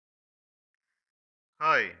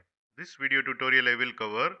Hi, this video tutorial I will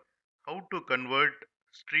cover how to convert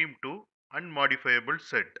stream to unmodifiable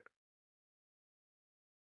set.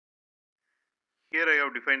 Here I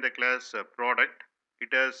have defined the class product. It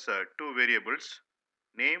has two variables,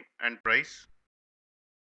 name and price.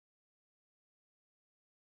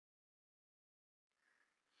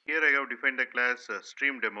 Here I have defined the class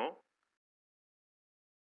stream demo.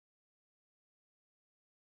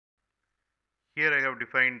 Here I have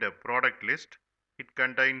defined a product list. It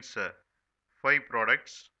contains 5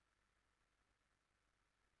 products.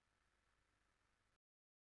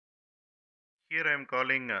 Here I am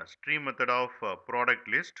calling stream method of product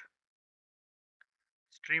list.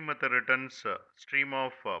 Stream method returns stream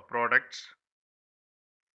of products.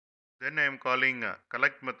 Then I am calling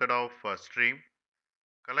collect method of stream.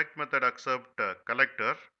 Collect method accept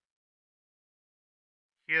collector.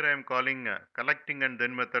 Here I am calling collecting and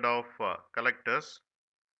then method of collectors.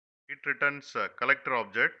 It returns collector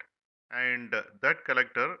object, and that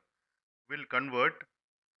collector will convert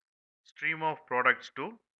stream of products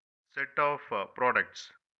to set of products.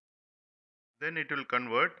 Then it will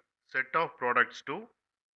convert set of products to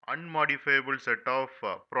unmodifiable set of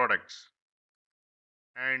products,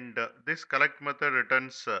 and this collect method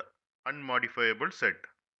returns unmodifiable set.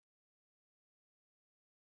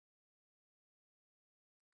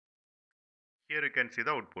 Here you can see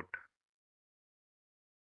the output.